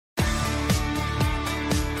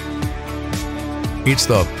It's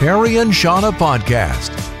the Perry and Shauna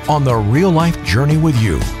Podcast on the real life journey with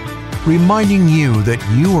you, reminding you that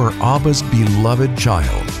you are Abba's beloved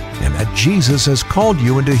child and that Jesus has called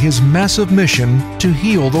you into his massive mission to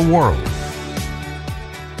heal the world.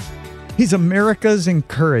 He's America's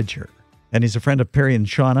encourager, and he's a friend of Perry and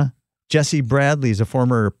Shauna. Jesse Bradley is a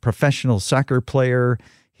former professional soccer player.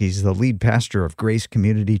 He's the lead pastor of Grace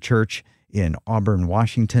Community Church in Auburn,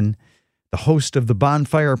 Washington, the host of the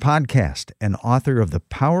Bonfire Podcast, and author of The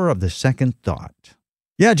Power of the Second Thought.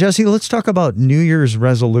 Yeah, Jesse, let's talk about New Year's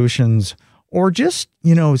resolutions or just,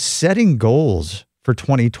 setting goals for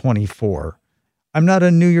 2024. I'm not a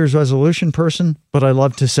New Year's resolution person, but I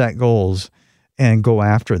love to set goals and go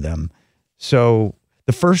after them. So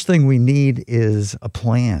the first thing we need is a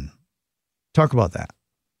plan. Talk about that.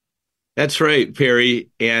 That's right, Perry.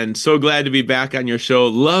 And so glad to be back on your show.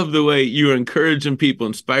 Love the way you're encouraging people,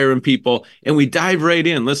 inspiring people. And we dive right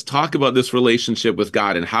in. Let's talk about this relationship with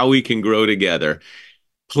God and how we can grow together.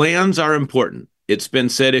 Plans are important. It's been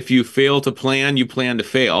said, if you fail to plan, you plan to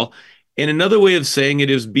fail. And another way of saying it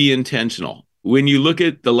is be intentional. When you look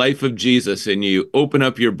at the life of Jesus and you open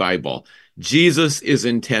up your Bible, Jesus is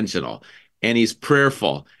intentional and he's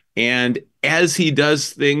prayerful. And as he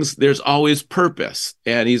does things, there's always purpose,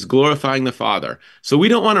 and he's glorifying the Father. So we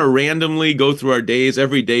don't want to randomly go through our days.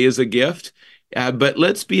 Every day is a gift, but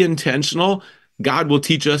let's be intentional. God will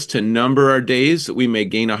teach us to number our days that we may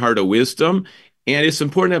gain a heart of wisdom. And it's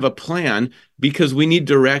important to have a plan because we need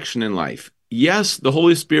direction in life. Yes, the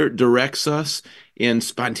Holy Spirit directs us in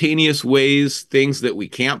spontaneous ways, things that we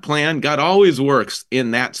can't plan. God always works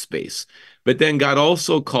in that space. But then God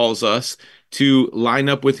also calls us to line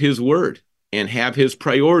up with his word and have his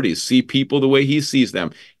priorities, see people the way he sees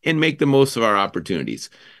them, and make the most of our opportunities.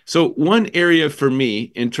 So one area for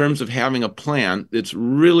me in terms of having a plan that's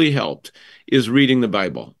really helped is reading the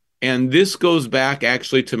Bible. And this goes back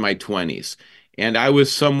actually to my 20s. And I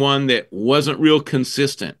was someone that wasn't real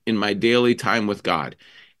consistent in my daily time with God.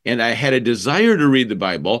 And I had a desire to read the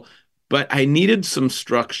Bible, but I needed some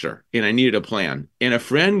structure and I needed a plan. And a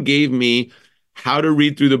friend gave me how to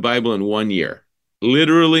read through the Bible in 1 year.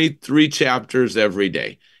 Literally 3 chapters every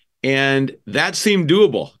day. And that seemed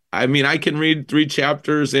doable. I mean, I can read 3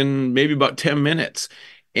 chapters in maybe about 10 minutes.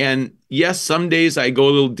 And yes, some days I go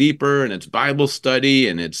a little deeper and it's Bible study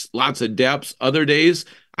and it's lots of depths. Other days,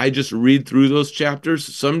 I just read through those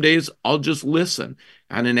chapters. Some days I'll just listen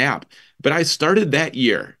on an app. But I started that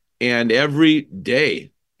year, and every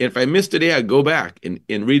day, if I missed a day, I'd go back and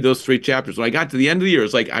read those 3 chapters. When I got to the end of the year,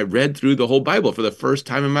 it's like I read through the whole Bible for the first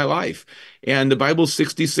time in my life. And the Bible's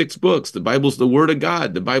 66 books. The Bible's the Word of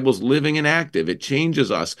God. The Bible's living and active. It changes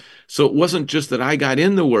us. So it wasn't just that I got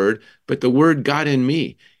in the Word, but the Word got in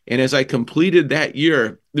me. And as I completed that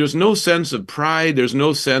year, there's no sense of pride. There's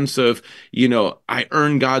no sense of, I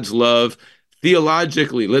earn God's love.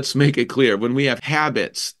 Theologically, let's make it clear. When we have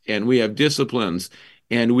habits and we have disciplines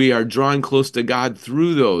and we are drawing close to God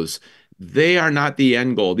through those, they are not the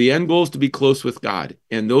end goal. The end goal is to be close with God.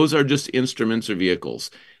 And those are just instruments or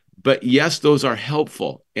vehicles. But yes, those are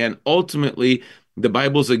helpful. And ultimately, the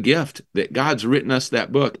Bible's a gift that God's written us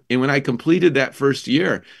that book. And when I completed that first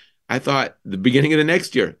year, I thought the beginning of the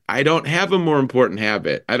next year, I don't have a more important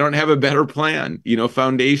habit. I don't have a better plan,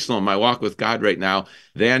 foundational in my walk with God right now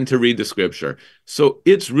than to read the scripture. So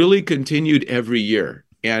it's really continued every year.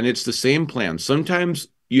 And it's the same plan. Sometimes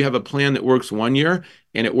you have a plan that works 1 year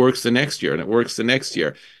and it works the next year and it works the next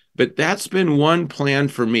year. But that's been one plan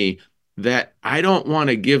for me that I don't want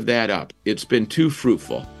to give that up. It's been too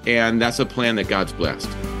fruitful. And that's a plan that God's blessed.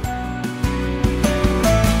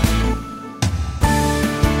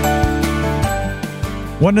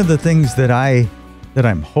 One of the things that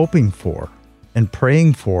I'm hoping for and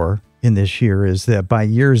praying for in this year is that by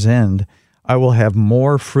year's end, I will have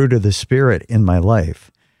more fruit of the Spirit in my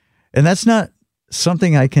life. And that's not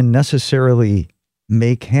something I can necessarily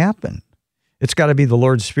make happen. It's got to be the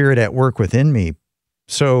Lord's Spirit at work within me.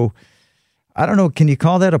 So I don't know, can you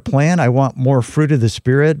call that a plan? I want more fruit of the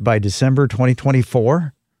Spirit by December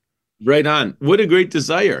 2024? Right on. What a great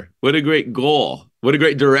desire. What a great goal. What a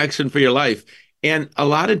great direction for your life. And a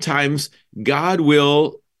lot of times God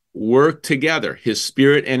will work together, his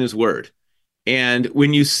Spirit and his word. And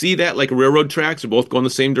when you see that, like railroad tracks are both going the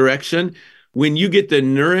same direction, when you get the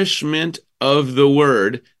nourishment of the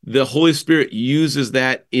word, the Holy Spirit uses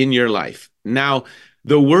that in your life. Now,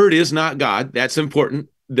 the word is not God. That's important.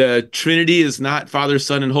 The Trinity is not Father,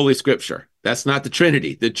 Son, and Holy Scripture. That's not the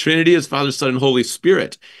Trinity. The Trinity is Father, Son, and Holy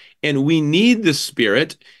Spirit. And we need the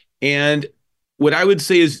Spirit. And what I would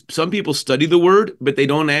say is some people study the word, but they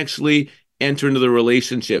don't actually enter into the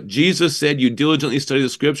relationship. Jesus said, you diligently study the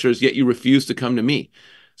scriptures, yet you refuse to come to me.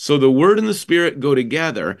 So the word and the spirit go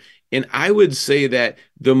together. And I would say that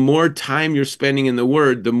the more time you're spending in the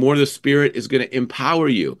word, the more the spirit is going to empower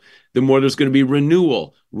you, the more there's going to be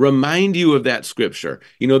renewal, remind you of that scripture.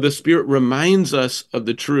 The spirit reminds us of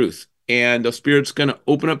the truth, and the spirit's going to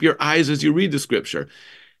open up your eyes as you read the scripture.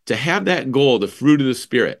 To have that goal, the fruit of the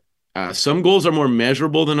spirit, some goals are more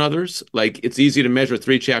measurable than others. Like it's easy to measure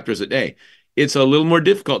 3 chapters a day. It's a little more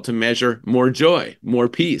difficult to measure more joy, more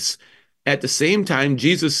peace. At the same time,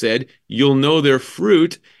 Jesus said, you'll know their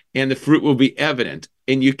fruit and the fruit will be evident.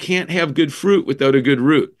 And you can't have good fruit without a good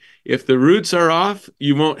root. If the roots are off,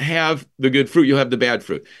 you won't have the good fruit, you'll have the bad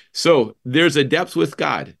fruit. So there's a depth with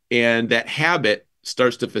God, and that habit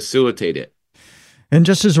starts to facilitate it. And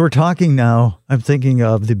just as we're talking now, I'm thinking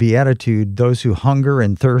of the Beatitude, those who hunger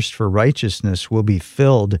and thirst for righteousness will be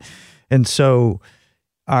filled. And so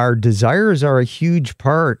our desires are a huge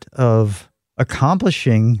part of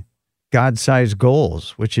accomplishing God-sized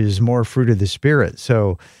goals, which is more fruit of the Spirit.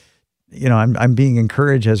 So, I'm being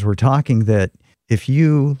encouraged as we're talking that if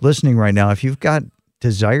you listening right now, if you've got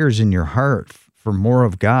desires in your heart for more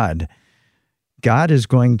of God, God is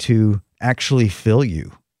going to actually fill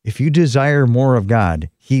you. If you desire more of God,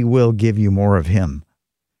 he will give you more of him.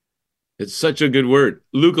 It's such a good word.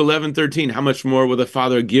 Luke 11:13, how much more will the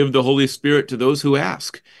Father give the Holy Spirit to those who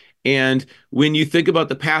ask? And when you think about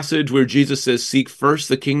the passage where Jesus says, seek first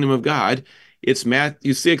the kingdom of God, it's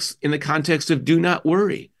Matthew 6 in the context of do not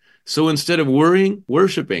worry. So instead of worrying,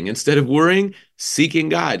 worshiping. Instead of worrying, seeking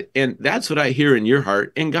God. And that's what I hear in your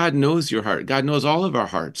heart. And God knows your heart. God knows all of our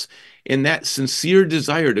hearts. And that sincere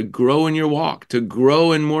desire to grow in your walk, to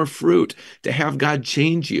grow in more fruit, to have God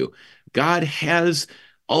change you. God has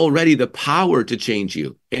already the power to change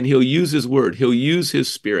you. And he'll use his word. He'll use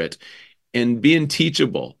his spirit. And being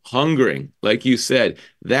teachable, hungering, like you said,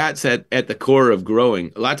 that's at the core of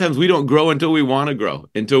growing. A lot of times we don't grow until we want to grow,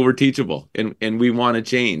 until we're teachable and we want to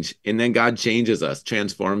change. And then God changes us,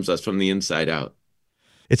 transforms us from the inside out.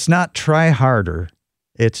 It's not try harder.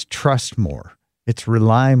 It's trust more. It's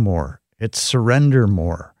rely more. It's surrender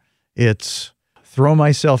more. It's throw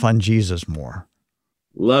myself on Jesus more.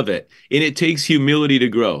 Love it. And it takes humility to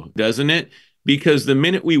grow, doesn't it? Because the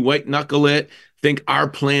minute we white knuckle it, think our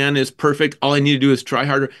plan is perfect, all I need to do is try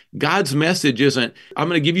harder. God's message isn't, I'm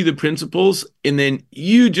going to give you the principles and then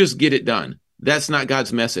you just get it done. That's not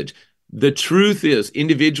God's message. The truth is,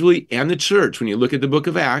 individually and the church, when you look at the book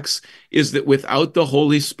of Acts, is that without the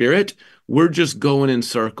Holy Spirit, we're just going in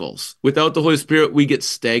circles. Without the Holy Spirit, we get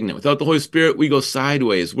stagnant. Without the Holy Spirit, we go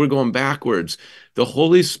sideways. We're going backwards. The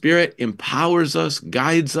Holy Spirit empowers us,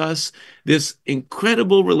 guides us. This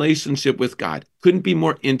incredible relationship with God couldn't be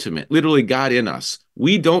more intimate. Literally, God in us.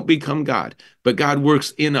 We don't become God, but God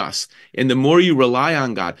works in us. And the more you rely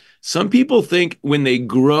on God, some people think when they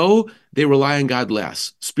grow, they rely on God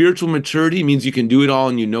less. Spiritual maturity means you can do it all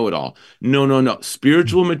and you know it all. No.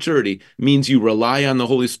 Spiritual maturity means you rely on the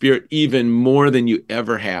Holy Spirit even more than you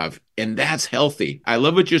ever have. And that's healthy. I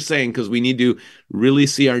love what you're saying because we need to really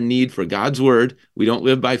see our need for God's word. We don't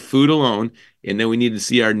live by food alone. And then we need to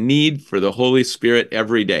see our need for the Holy Spirit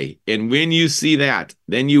every day. And when you see that,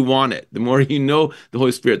 then you want it. The more you know the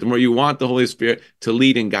Holy Spirit, the more you want the Holy Spirit to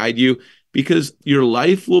lead and guide you, because your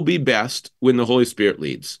life will be best when the Holy Spirit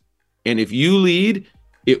leads. And if you lead,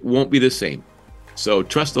 it won't be the same. So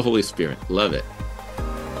trust the Holy Spirit. Love it.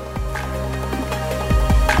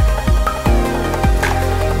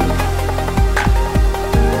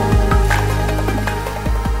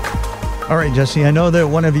 All right, Jesse, I know that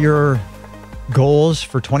one of your goals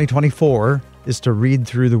for 2024 is to read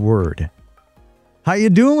through the Word. How you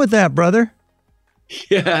doing with that, brother?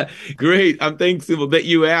 Yeah, great. I'm thankful that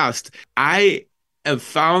you asked. I have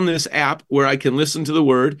found this app where I can listen to the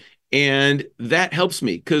Word, and that helps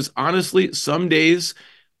me because honestly, some days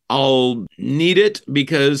I'll need it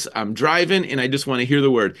because I'm driving and I just want to hear the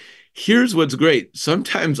Word. Here's what's great.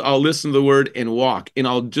 Sometimes I'll listen to the word and walk, and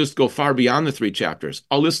I'll just go far beyond the 3 chapters.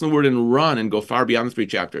 I'll listen to the word and run and go far beyond the 3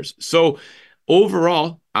 chapters. So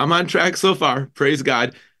overall, I'm on track so far. Praise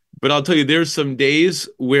God. But I'll tell you, there's some days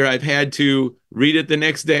where I've had to read it the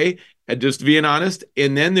next day, and just being honest.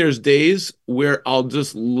 And then there's days where I'll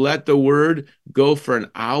just let the word go for an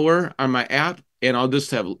hour on my app, and I'll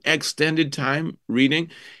just have extended time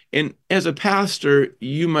reading. And as a pastor,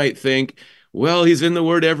 you might think, well, he's in the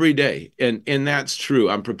Word every day. And that's true.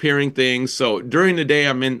 I'm preparing things. So during the day,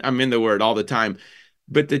 I'm in the Word all the time.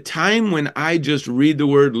 But the time when I just read the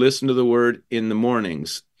Word, listen to the Word in the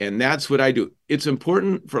mornings, and that's what I do. It's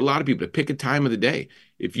important for a lot of people to pick a time of the day.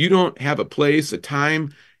 If you don't have a place, a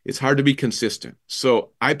time, it's hard to be consistent.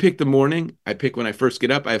 So I pick the morning. I pick when I first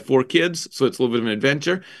get up. I have 4 kids, so it's a little bit of an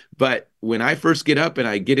adventure. But when I first get up and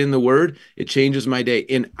I get in the Word, it changes my day.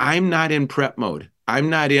 And I'm not in prep mode. I'm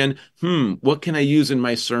not in, what can I use in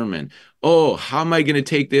my sermon? Oh, how am I going to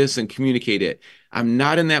take this and communicate it? I'm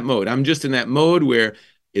not in that mode. I'm just in that mode where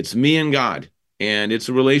it's me and God, and it's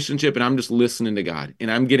a relationship, and I'm just listening to God, and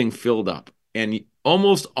I'm getting filled up. And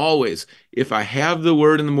almost always, if I have the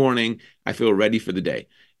Word in the morning, I feel ready for the day.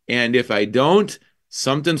 And if I don't,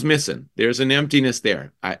 something's missing. There's an emptiness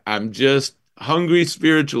there. I'm just hungry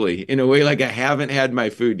spiritually in a way like I haven't had my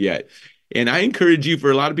food yet. And I encourage you, for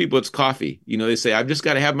a lot of people, it's coffee. They say, I've just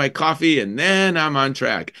got to have my coffee and then I'm on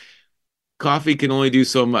track. Coffee can only do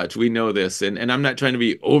so much. We know this. And I'm not trying to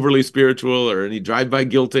be overly spiritual or any drive-by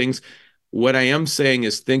guiltings. What I am saying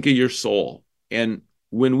is think of your soul. And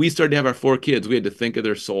when we started to have our 4 kids, we had to think of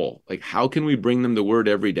their soul. Like, how can we bring them the Word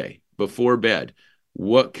every day before bed?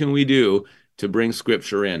 What can we do to bring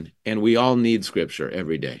Scripture in? And we all need Scripture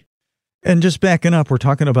every day. And just backing up, we're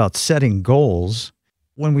talking about setting goals.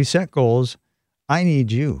 When we set goals, I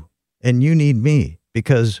need you and you need me,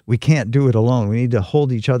 because we can't do it alone. We need to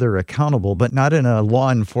hold each other accountable, but not in a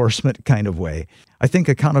law enforcement kind of way. I think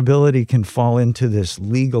accountability can fall into this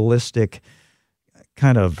legalistic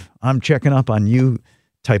kind of, I'm checking up on you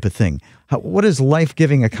type of thing. What does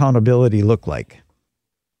life-giving accountability look like?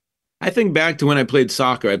 I think back to when I played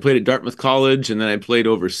soccer. I played at Dartmouth College, and then I played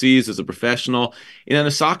overseas as a professional. And on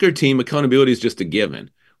a soccer team, accountability is just a given.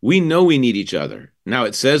 We know we need each other. Now,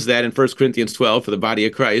 it says that in 1 Corinthians 12 for the body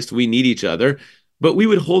of Christ, we need each other, but we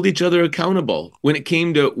would hold each other accountable. When it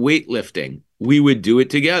came to weightlifting, we would do it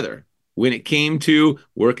together. When it came to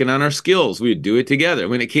working on our skills, we would do it together.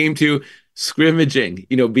 When it came to scrimmaging,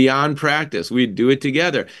 beyond practice, we'd do it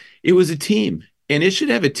together. It was a team, and it should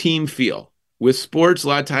have a team feel. With sports, a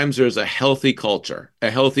lot of times there's a healthy culture,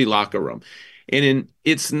 a healthy locker room. And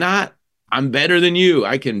it's not, I'm better than you,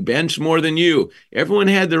 I can bench more than you. Everyone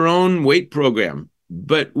had their own weight program,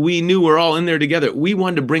 but we knew we're all in there together. We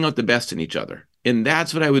wanted to bring out the best in each other. And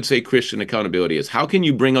that's what I would say Christian accountability is. How can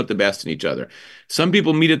you bring out the best in each other? Some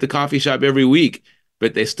people meet at the coffee shop every week,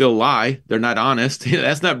 but they still lie. They're not honest.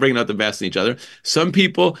 That's not bringing out the best in each other. Some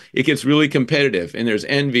people, it gets really competitive, and there's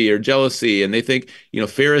envy or jealousy, and they think,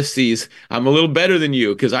 Pharisees, I'm a little better than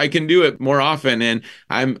you because I can do it more often, and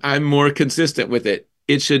I'm more consistent with it.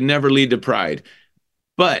 It should never lead to pride.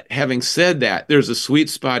 But having said that, there's a sweet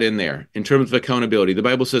spot in there in terms of accountability. The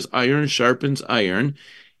Bible says iron sharpens iron,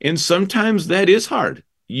 and sometimes that is hard.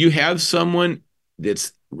 You have someone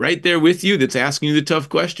that's right there with you that's asking you the tough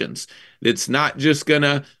questions. That's not just going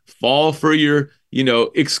to fall for your,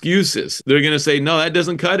 excuses. They're going to say, no, that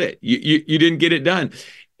doesn't cut it. You didn't get it done.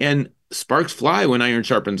 And sparks fly when iron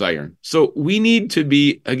sharpens iron. So we need to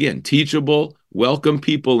be, again, teachable, welcome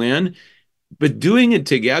people in, but doing it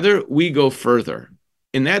together, we go further.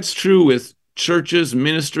 And that's true with churches,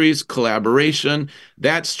 ministries, collaboration.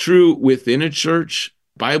 That's true within a church,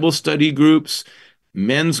 Bible study groups,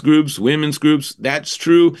 men's groups, women's groups. That's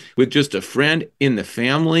true with just a friend in the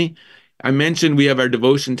family. I mentioned we have our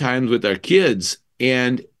devotion times with our kids,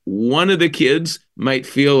 and one of the kids might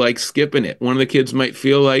feel like skipping it. One of the kids might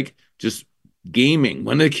feel like just gaming.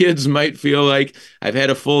 One of the kids might feel like I've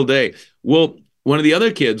had a full day. Well, one of the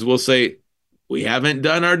other kids will say, we haven't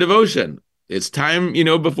done our devotion. It's time,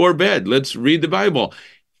 before bed. Let's read the Bible.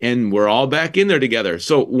 And we're all back in there together.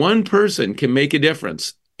 So one person can make a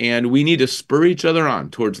difference. And we need to spur each other on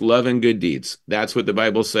towards love and good deeds. That's what the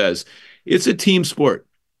Bible says. It's a team sport.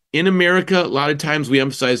 In America, a lot of times we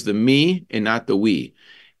emphasize the me and not the we.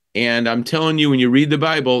 And I'm telling you, when you read the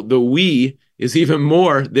Bible, the we is even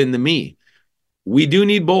more than the me. We do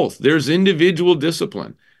need both. There's individual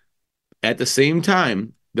discipline. At the same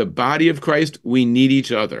time, the body of Christ, we need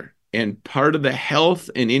each other. And part of the health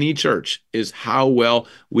in any church is how well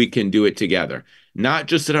we can do it together. Not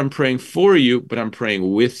just that I'm praying for you, but I'm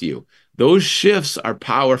praying with you. Those shifts are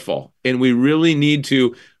powerful, and we really need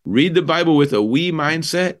to read the Bible with a we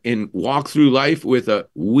mindset and walk through life with a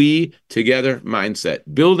we together mindset,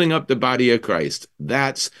 building up the body of Christ.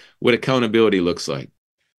 That's what accountability looks like.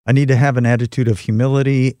 I need to have an attitude of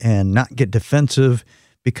humility and not get defensive,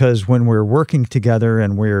 because when we're working together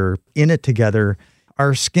and we're in it together,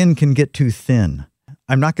 our skin can get too thin.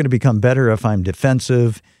 I'm not going to become better if I'm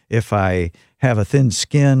defensive, if I have a thin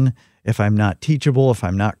skin, if I'm not teachable, if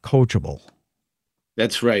I'm not coachable.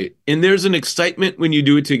 That's right. And there's an excitement when you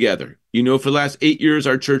do it together. For the last 8 years,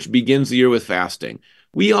 our church begins the year with fasting.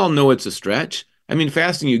 We all know it's a stretch.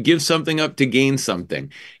 Fasting, you give something up to gain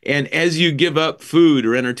something. And as you give up food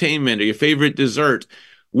or entertainment or your favorite dessert,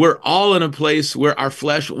 we're all in a place where our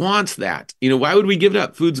flesh wants that. Why would we give it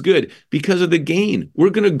up? Food's good because of the gain. We're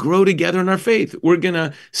going to grow together in our faith. We're going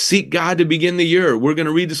to seek God to begin the year. We're going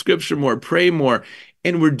to read the scripture more, pray more,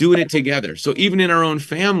 and we're doing it together. So even in our own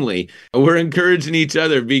family, we're encouraging each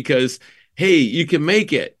other because, hey, you can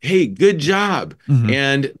make it. Hey, good job.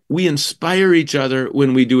 And we inspire each other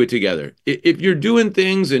when we do it together. If you're doing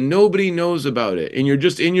things and nobody knows about it and you're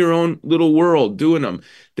just in your own little world doing them,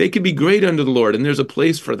 they could be great unto the Lord, and there's a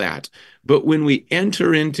place for that. But when we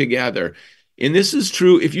enter in together, and this is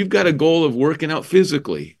true if you've got a goal of working out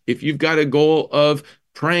physically, if you've got a goal of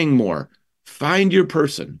praying more, find your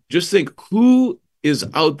person. Just think, who is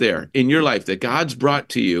out there in your life that God's brought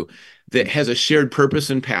to you that has a shared purpose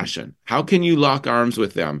and passion? How can you lock arms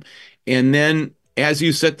with them? And then as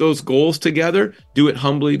you set those goals together, do it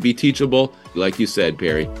humbly, be teachable, like you said,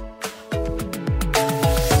 Perry.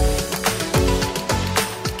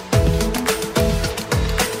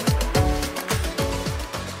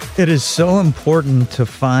 It is so important to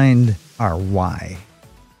find our why.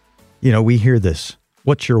 We hear this.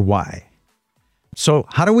 What's your why? So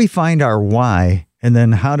how do we find our why? And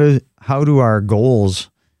then how do our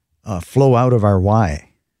goals flow out of our why?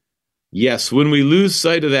 Yes, when we lose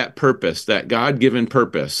sight of that purpose, that God-given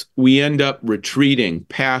purpose, we end up retreating,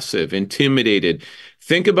 passive, intimidated.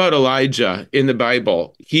 Think about Elijah in the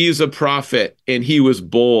Bible. He's a prophet and he was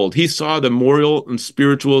bold. He saw the moral and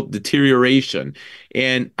spiritual deterioration.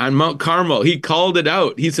 And on Mount Carmel, he called it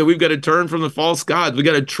out. He said, we've got to turn from the false gods. We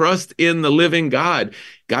got to trust in the living God.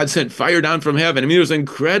 God sent fire down from heaven. It was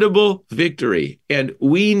incredible victory. And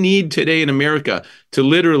we need today in America to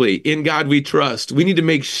literally, in God we trust. We need to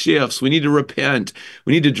make shifts. We need to repent.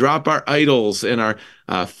 We need to drop our idols and our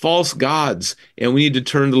false gods, and we need to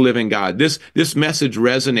turn to the living God. This message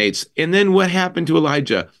resonates. And then what happened to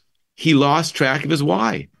Elijah? He lost track of his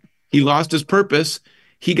why. He lost his purpose.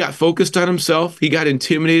 He got focused on himself. He got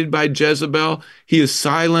intimidated by Jezebel. He is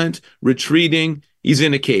silent, retreating. He's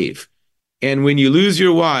in a cave. And when you lose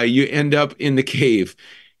your why, you end up in the cave.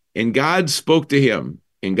 And God spoke to him.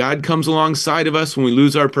 And God comes alongside of us when we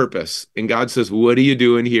lose our purpose. And God says, what are you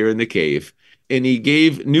doing here in the cave? And he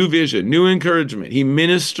gave new vision, new encouragement. He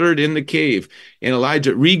ministered in the cave, and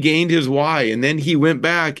Elijah regained his why. And then he went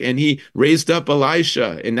back and he raised up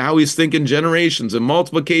Elisha. And now he's thinking generations and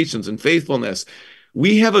multiplications and faithfulness.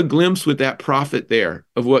 We have a glimpse with that prophet there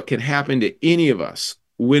of what can happen to any of us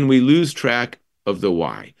when we lose track of the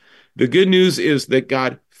why. The good news is that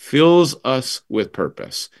God fills us with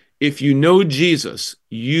purpose. If you know Jesus,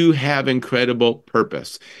 you have incredible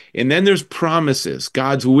purpose. And then there's promises.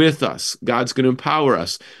 God's with us. God's going to empower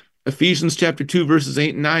us. Ephesians chapter 2, verses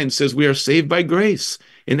 8 and 9 says we are saved by grace.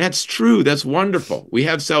 And that's true. That's wonderful. We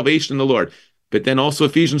have salvation in the Lord. But then also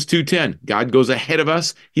Ephesians 2:10, God goes ahead of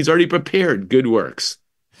us. He's already prepared good works.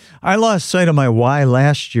 I lost sight of my why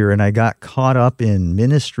last year, and I got caught up in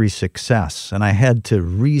ministry success, and I had to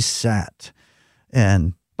reset.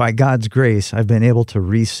 And by God's grace, I've been able to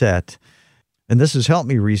reset. And this has helped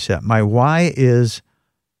me reset. My why is,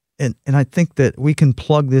 and I think that we can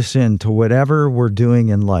plug this into whatever we're doing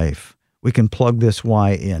in life. We can plug this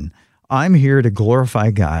why in. I'm here to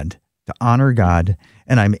glorify God, to honor God,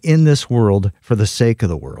 and I'm in this world for the sake of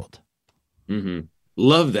the world. Mm-hmm.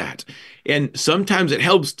 Love that. And sometimes it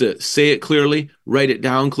helps to say it clearly, write it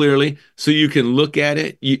down clearly, so you can look at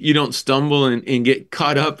it. You don't stumble and get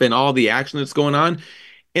caught up in all the action that's going on.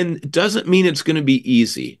 And it doesn't mean it's going to be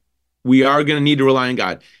easy. We are going to need to rely on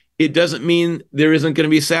God. It doesn't mean there isn't going to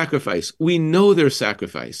be sacrifice. We know there's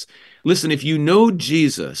sacrifice. Listen, if you know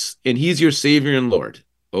Jesus and he's your Savior and Lord,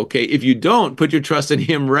 okay, if you don't, put your trust in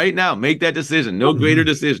him right now. Make that decision. No greater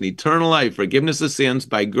decision. Eternal life, forgiveness of sins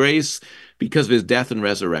by grace because of his death and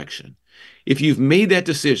resurrection. If you've made that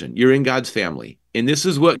decision, you're in God's family. And this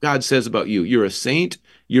is what God says about you. You're a saint.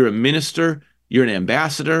 You're a minister. You're an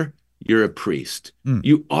ambassador. You're a priest.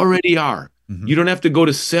 You already are. You don't have to go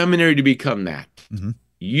to seminary to become that.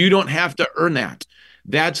 You don't have to earn that.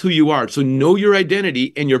 That's who you are. So know your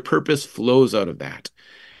identity, and your purpose flows out of that.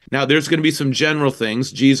 Now, there's going to be some general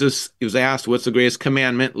things. Jesus was asked, what's the greatest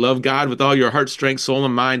commandment? Love God with all your heart, strength, soul,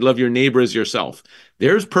 and mind. Love your neighbor as yourself.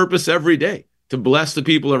 There's purpose every day to bless the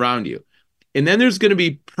people around you. And then there's going to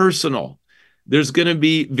be personal. There's going to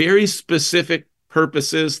be very specific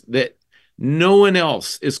purposes that no one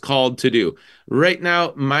else is called to do. Right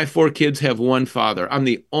now, my 4 kids have one father. I'm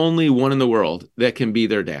the only one in the world that can be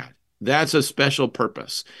their dad. That's a special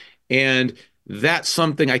purpose. And that's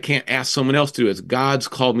something I can't ask someone else to do. It's God's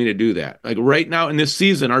called me to do that. Like right now in this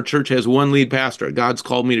season, our church has one lead pastor. God's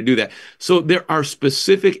called me to do that. So there are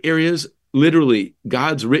specific areas, literally,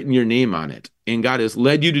 God's written your name on it. and God has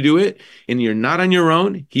led you to do it, and you're not on your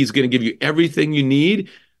own. He's going to give you everything you need,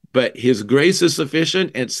 but his grace is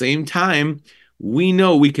sufficient. At the same time, we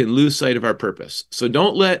know we can lose sight of our purpose. So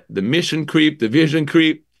don't let the mission creep, the vision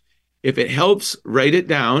creep. If it helps, write it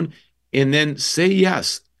down and then say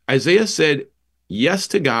yes. Isaiah said yes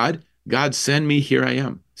to God. God, send me, here I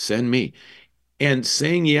am, send me. And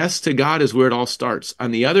saying yes to God is where it all starts. On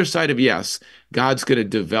the other side of yes, God's going to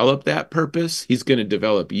develop that purpose. He's going to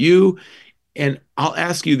develop you. And I'll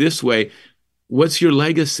ask you this way, what's your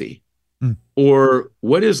legacy? Or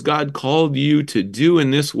what has God called you to do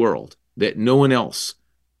in this world that no one else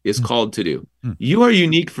is called to do? You are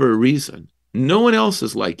unique for a reason. No one else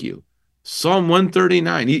is like you. Psalm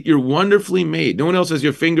 139, you're wonderfully made. No one else has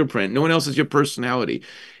your fingerprint. No one else has your personality.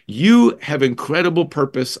 You have incredible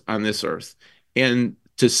purpose on this earth. And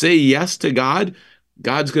to say yes to God,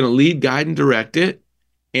 God's going to lead, guide, and direct it.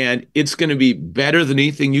 And it's going to be better than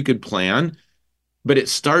anything you could plan. But it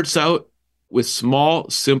starts out with small,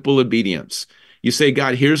 simple obedience. You say,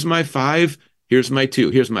 God, here's my 5, here's my 2.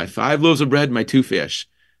 Here's my 5 loaves of bread, my 2 fish.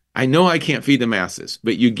 I know I can't feed the masses,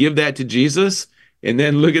 but you give that to Jesus, and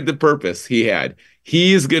then look at the purpose he had.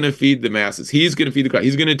 He's going to feed the masses. He's going to feed the crowd.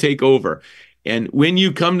 He's going to take over. And when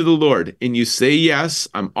you come to the Lord and you say, yes,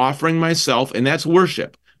 I'm offering myself, and that's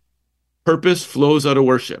worship. Purpose flows out of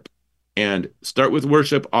worship. And start with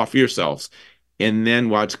worship, offer yourselves, and then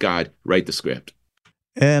watch God write the script.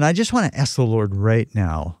 And I just want to ask the Lord right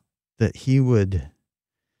now that he would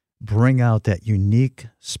bring out that unique,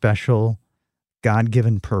 special,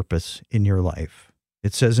 God-given purpose in your life.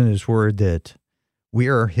 It says in his word that we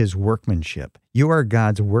are his workmanship. You are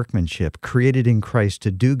God's workmanship, created in Christ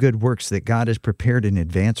to do good works that God has prepared in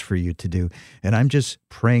advance for you to do. And I'm just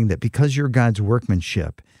praying that because you're God's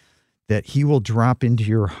workmanship, that he will drop into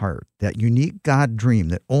your heart that unique God dream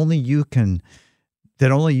that only you can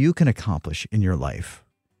accomplish in your life.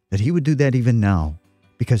 That he would do that even now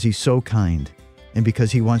because he's so kind and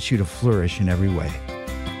because he wants you to flourish in every way.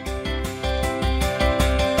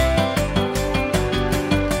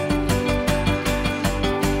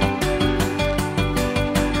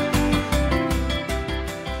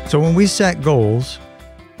 So when we set goals,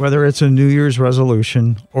 whether it's a New Year's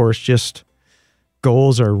resolution or it's just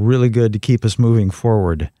goals are really good to keep us moving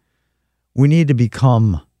forward, we need to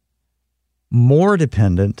become more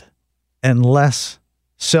dependent and less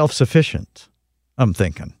self-sufficient, I'm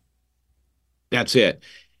thinking. That's it.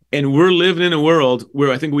 And we're living in a world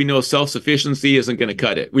where I think we know self-sufficiency isn't going to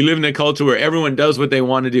cut it. We live in a culture where everyone does what they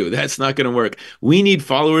want to do. That's not going to work. We need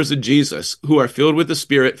followers of Jesus who are filled with the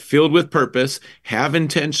Spirit, filled with purpose, have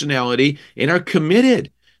intentionality, and are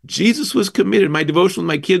committed. Jesus was committed. My devotion with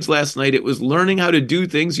my kids last night, it was learning how to do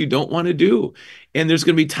things you don't want to do. And there's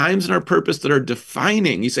going to be times in our purpose that are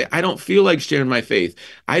defining. You say, I don't feel like sharing my faith.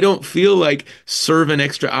 I don't feel like serving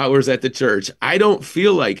extra hours at the church. I don't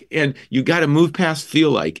feel like, and you got to move past feel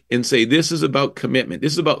like and say, this is about commitment.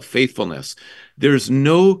 This is about faithfulness. There's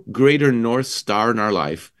no greater North Star in our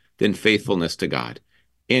life than faithfulness to God.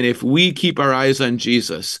 And if we keep our eyes on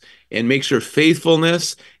Jesus and make sure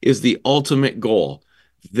faithfulness is the ultimate goal,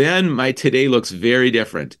 then my today looks very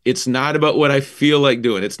different. It's not about what I feel like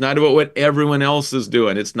doing. It's not about what everyone else is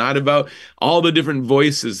doing. It's not about all the different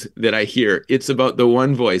voices that I hear. It's about the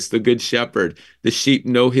one voice, the good shepherd. The sheep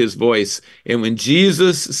know his voice. And when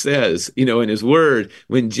Jesus says, in his word,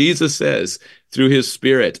 when Jesus says through his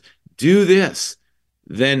Spirit, do this,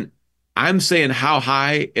 then I'm saying how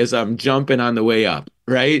high as I'm jumping on the way up.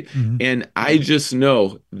 Right? Mm-hmm. And I just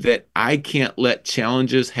know that I can't let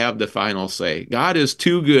challenges have the final say. God is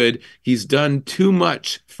too good. He's done too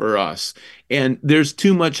much for us. And there's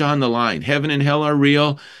too much on the line. Heaven and hell are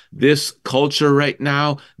real. This culture right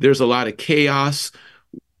now, there's a lot of chaos.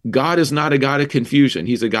 God is not a God of confusion.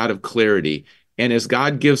 He's a God of clarity. And as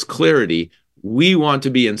God gives clarity, we want to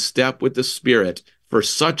be in step with the Spirit for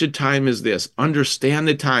such a time as this. Understand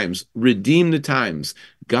the times, redeem the times.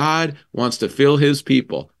 God wants to fill his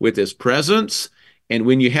people with his presence. And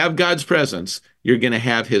when you have God's presence, you're going to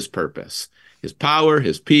have his purpose, his power,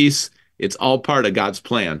 his peace. It's all part of God's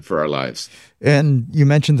plan for our lives. And you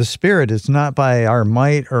mentioned the Spirit. It's not by our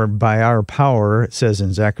might or by our power, it says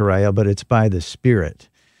in Zechariah, but it's by the Spirit.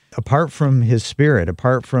 Apart from his Spirit,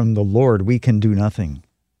 apart from the Lord, we can do nothing.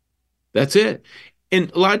 That's it. And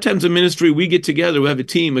a lot of times in ministry, we get together, we have a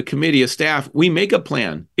team, a committee, a staff, we make a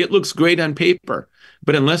plan. It looks great on paper.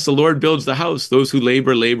 But unless the Lord builds the house, those who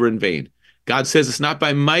labor in vain. God says it's not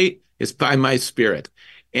by might, it's by my Spirit.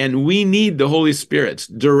 And we need the Holy Spirit's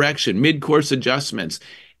direction, mid-course adjustments.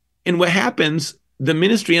 And what happens, the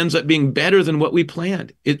ministry ends up being better than what we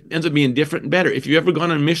planned. It ends up being different and better. If you've ever gone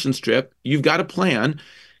on a mission trip, you've got a plan.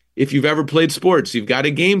 If you've ever played sports, you've got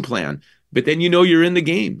a game plan, but then you're in the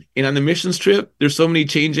game. And on the missions trip, there's so many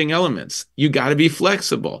changing elements. You got to be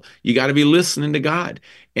flexible. You got to be listening to God.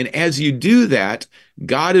 And as you do that,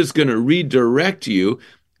 God is going to redirect you.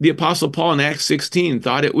 The Apostle Paul in Acts 16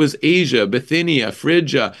 thought it was Asia, Bithynia,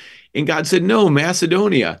 Phrygia. And God said, no,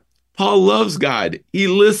 Macedonia. Paul loves God. He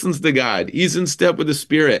listens to God. He's in step with the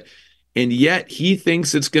Spirit. And yet he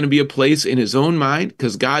thinks it's going to be a place in his own mind,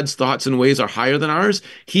 because God's thoughts and ways are higher than ours.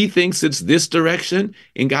 He thinks it's this direction.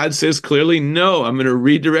 And God says clearly, no, I'm going to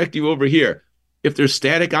redirect you over here. If there's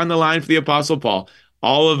static on the line for the Apostle Paul,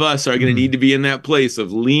 all of us are going to need to be in that place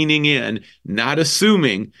of leaning in, not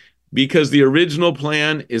assuming, because the original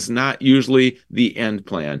plan is not usually the end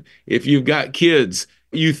plan. If you've got kids,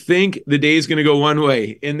 you think the day is going to go one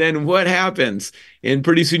way, and then what happens? And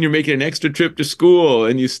pretty soon you're making an extra trip to school,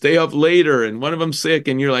 and you stay up later, and one of them's sick,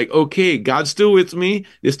 and you're like, okay, God's still with me.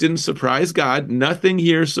 This didn't surprise God. Nothing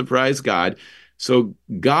here surprised God. So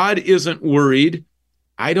God isn't worried.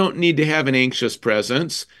 I don't need to have an anxious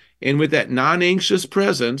presence. And with that non-anxious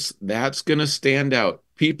presence, that's going to stand out.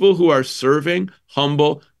 People who are serving,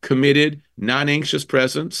 humble, committed, non-anxious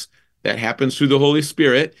presence, that happens through the Holy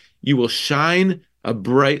Spirit. You will shine a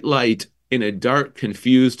bright light in a dark,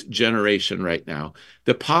 confused generation right now.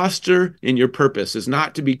 The posture in your purpose is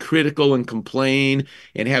not to be critical and complain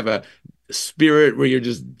and have a spirit where you're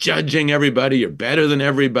just judging everybody. You're better than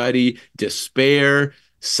everybody, despair,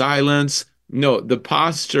 silence. No, the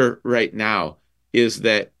posture right now is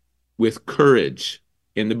that with courage.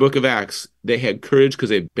 In the book of Acts, they had courage because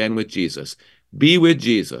they've been with Jesus. Be with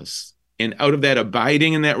Jesus. And out of that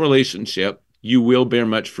abiding in that relationship, you will bear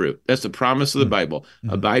much fruit. That's the promise of the Bible.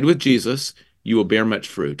 Abide with Jesus, you will bear much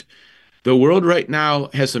fruit. The world right now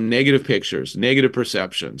has some negative pictures, negative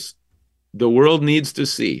perceptions. The world needs to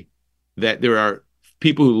see that there are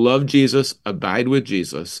people who love Jesus, abide with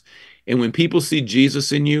Jesus. And when people see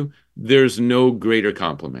Jesus in you, there's no greater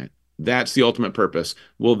compliment. That's the ultimate purpose.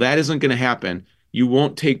 Well, that isn't going to happen. You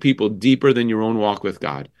won't take people deeper than your own walk with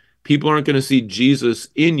God. People aren't going to see Jesus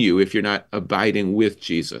in you if you're not abiding with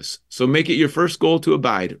Jesus. So make it your first goal to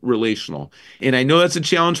abide, relational. And I know that's a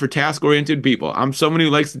challenge for task-oriented people. I'm someone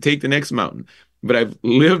who likes to take the next mountain, but I've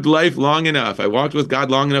lived life long enough. I walked with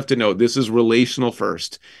God long enough to know this is relational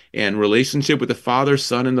first, and relationship with the Father,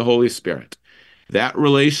 Son, and the Holy Spirit. That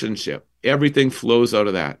relationship, everything flows out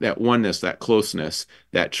of that oneness, that closeness,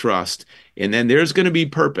 that trust. And then there's going to be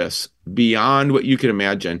purpose beyond what you can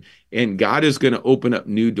imagine. And God is going to open up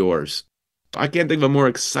new doors. I can't think of a more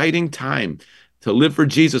exciting time to live for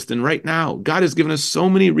Jesus than right now. God has given us so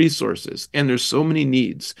many resources, and there's so many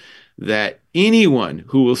needs that anyone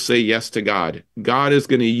who will say yes to God, God is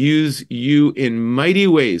going to use you in mighty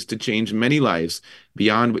ways to change many lives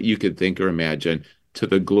beyond what you could think or imagine, to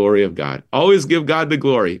the glory of God. Always give God the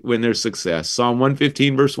glory when there's success. Psalm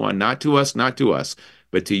 115, verse 1, not to us,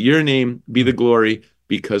 but to your name be the glory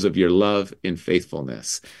because of your love and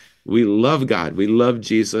faithfulness. We love God. We love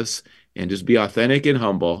Jesus. And just be authentic and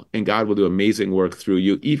humble, and God will do amazing work through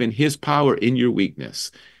you. Even his power in your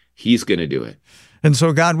weakness, he's going to do it. And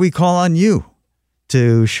so, God, we call on you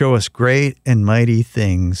to show us great and mighty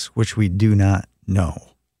things which we do not know.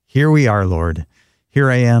 Here we are, Lord.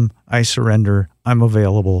 Here I am. I surrender. I'm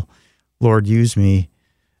available. Lord, use me.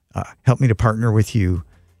 Help me to partner with you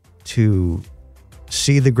to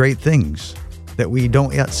see the great things that we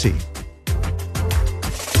don't yet see.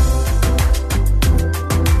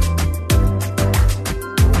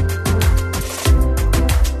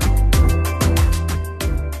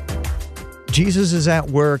 Jesus is at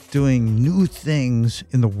work doing new things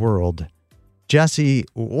in the world. Jesse,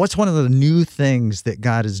 what's one of the new things that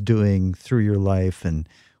God is doing through your life and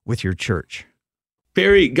with your church?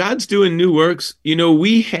 Barry, God's doing new works. You know,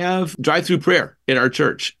 we have drive-through prayer in our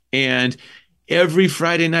church, and every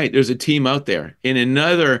Friday night there's a team out there in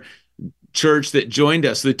another church that joined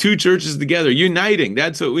us, the two churches together, uniting.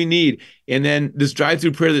 That's what we need. And then this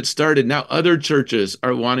drive-through prayer that started, now other churches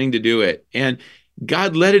are wanting to do it. And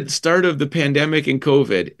God led it at the start of the pandemic and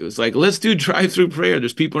COVID. It was like, let's do drive-through prayer.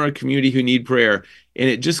 There's people in our community who need prayer. And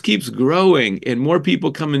it just keeps growing, and more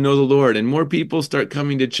people come and know the Lord, and more people start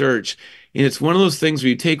coming to church. And it's one of those things where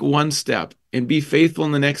you take one step and be faithful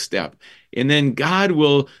in the next step. And then God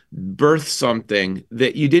will birth something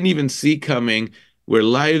that you didn't even see coming, where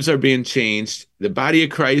lives are being changed. The body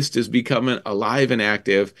of Christ is becoming alive and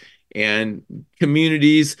active, and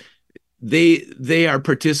communities, they are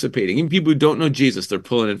participating. Even people who don't know Jesus, they're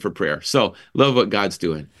pulling in for prayer. So love what God's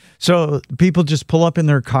doing. So people just pull up in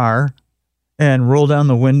their car and roll down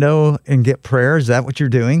the window and get prayer. Is that what you're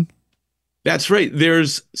doing? That's right.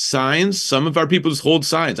 There's signs. Some of our people just hold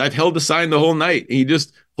signs. I've held the sign the whole night. And you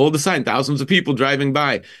just hold the sign. Thousands of people driving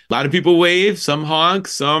by. A lot of people wave, some honk,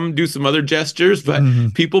 some do some other gestures, but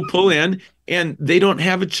people pull in and they don't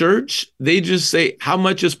have a church. They just say, how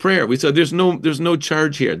much is prayer? We said, there's no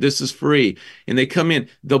charge here. This is free. And they come in,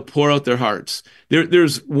 they'll pour out their hearts.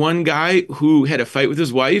 There's one guy who had a fight with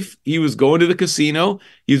his wife. He was going to the casino.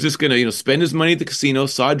 He was just going to, spend his money at the casino,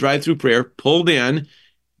 saw a drive-through prayer, pulled in,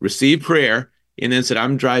 received prayer, and then said,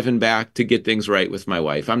 I'm driving back to get things right with my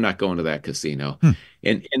wife. I'm not going to that casino.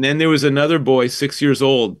 And then there was another boy, 6 years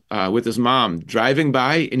old, with his mom driving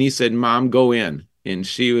by, and he said, Mom, go in. And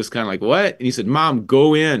she was kind of like, what? And he said, Mom,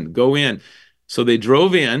 go in, go in. So they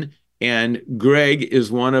drove in, and Greg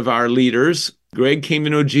is one of our leaders. Greg came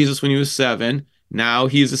to know Jesus when he was 7. Now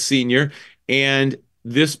he's a senior. And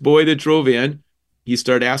this boy that drove in, he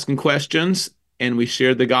started asking questions, and we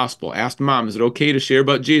shared the gospel. Asked Mom, is it okay to share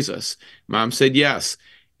about Jesus? Mom said yes.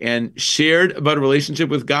 And shared about a relationship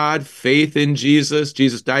with God, faith in Jesus.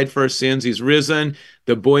 Jesus died for our sins. He's risen.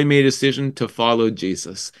 The boy made a decision to follow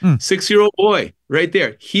Jesus. 6-year-old boy right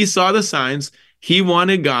there. He saw the signs. He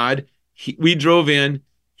wanted God. We drove in.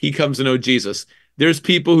 He comes to know Jesus. There's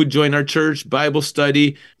people who join our church, Bible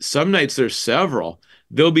study. Some nights there's several.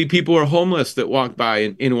 There'll be people who are homeless that walk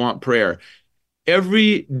by and want prayer.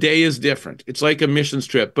 Every day is different. It's like a missions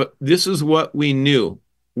trip, but this is what we knew.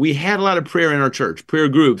 We had a lot of prayer in our church, prayer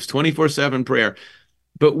groups, 24/7 prayer,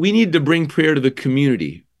 but we need to bring prayer to the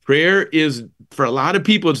community. Prayer is, for a lot of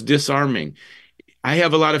people, it's disarming. I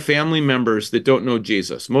have a lot of family members that don't know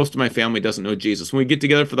Jesus. Most of my family doesn't know Jesus. When we get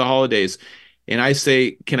together for the holidays and I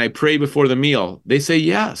say, can I pray before the meal? They say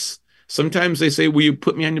yes. Sometimes they say, will you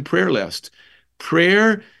put me on your prayer list?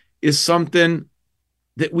 Prayer is something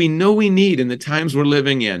that we know we need in the times we're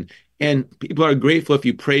living in. And people are grateful if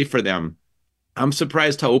you pray for them. I'm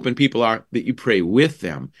surprised how open people are that you pray with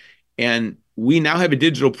them. And we now have a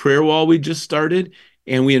digital prayer wall we just started,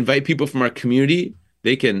 and we invite people from our community.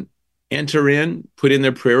 They can enter in, put in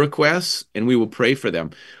their prayer requests, and we will pray for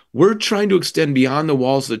them. We're trying to extend beyond the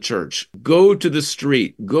walls of the church. Go to the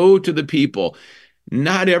street, go to the people.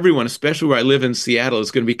 Not everyone, especially where I live in Seattle,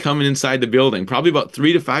 is going to be coming inside the building. Probably about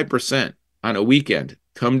 3 to 5% on a weekend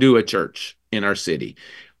come to a church in our city.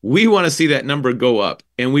 We want to see that number go up,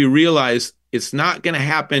 and we realize it's not going to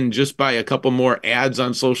happen just by a couple more ads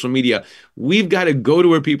on social media. We've got to go to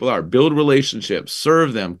where people are, build relationships,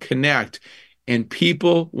 serve them, connect, and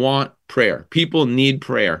people want prayer. People need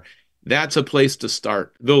prayer. That's a place to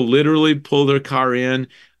start. They'll literally pull their car in.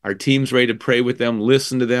 Our team's ready to pray with them,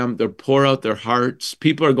 listen to them. They'll pour out their hearts.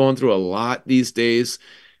 People are going through a lot these days.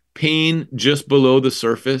 Pain just below the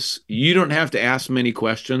surface. You don't have to ask many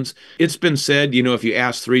questions. It's been said, if you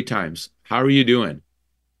ask 3 times, how are you doing?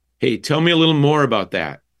 Hey, tell me a little more about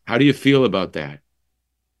that. How do you feel about that?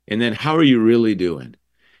 And then how are you really doing?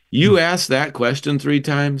 You ask that question 3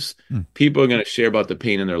 times, people are going to share about the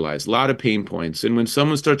pain in their lives, a lot of pain points. And when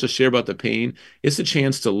someone starts to share about the pain, it's a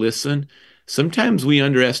chance to listen. Sometimes we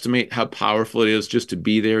underestimate how powerful it is just to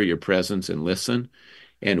be there, your presence, and listen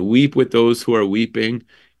and weep with those who are weeping.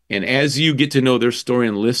 And as you get to know their story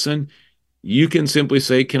and listen, you can simply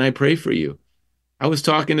say, can I pray for you? I was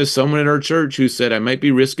talking to someone at our church who said, I might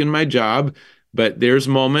be risking my job, but there's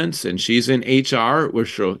moments, and she's in HR, where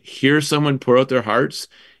she'll hear someone pour out their hearts,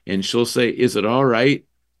 and she'll say, is it all right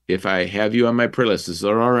if I have you on my prayer list? Is it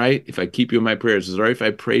all right if I keep you in my prayers? Is it all right if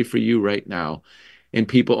I pray for you right now? And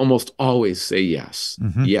people almost always say yes,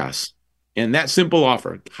 yes. And that simple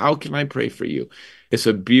offer, how can I pray for you? It's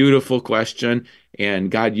a beautiful question,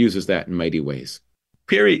 and God uses that in mighty ways.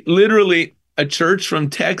 Perry, literally, a church from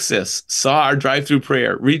Texas saw our drive-through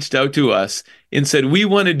prayer, reached out to us and said, we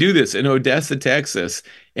want to do this in Odessa, Texas.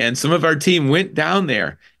 And some of our team went down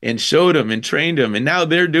there and showed them and trained them. And now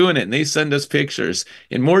they're doing it, and they send us pictures.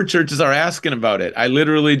 And more churches are asking about it. I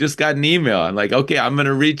literally just got an email. I'm like, okay, I'm going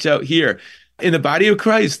to reach out here. In the body of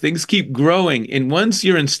Christ, things keep growing. And once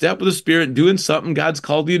you're in step with the Spirit, doing something God's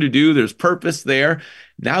called you to do, there's purpose there.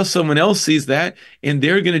 Now someone else sees that, and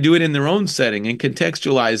they're going to do it in their own setting and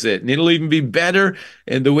contextualize it. And it'll even be better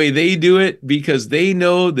in the way they do it because they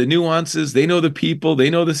know the nuances, they know the people,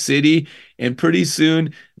 they know the city. And pretty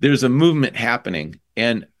soon there's a movement happening.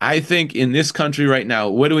 And I think in this country right now,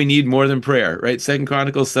 what do we need more than prayer, right? 2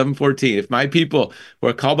 Chronicles 7:14. If my people who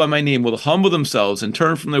are called by my name will humble themselves and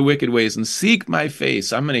turn from their wicked ways and seek my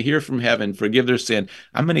face, I'm going to hear from heaven, forgive their sin.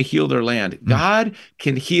 I'm going to heal their land. God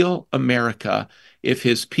can heal America if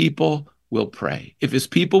his people will pray. If his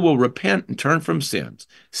people will repent and turn from sins,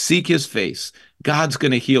 seek his face, God's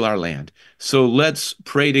going to heal our land. So let's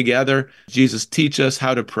pray together. Jesus, teach us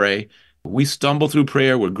how to pray. We stumble through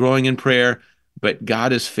prayer. We're growing in prayer, but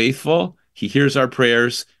God is faithful. He hears our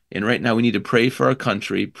prayers. And right now we need to pray for our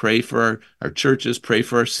country, pray for our churches, pray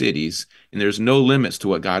for our cities. And there's no limits to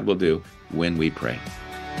what God will do when we pray.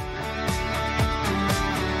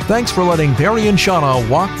 Thanks for letting Perry and Shauna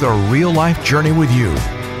walk the real-life journey with you.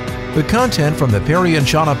 The content from the Perry and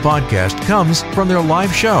Shauna podcast comes from their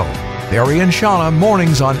live show, Perry and Shauna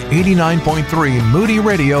Mornings on 89.3 Moody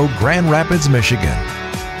Radio, Grand Rapids, Michigan.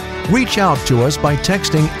 Reach out to us by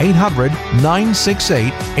texting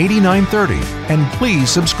 800-968-8930 and please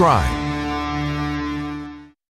subscribe.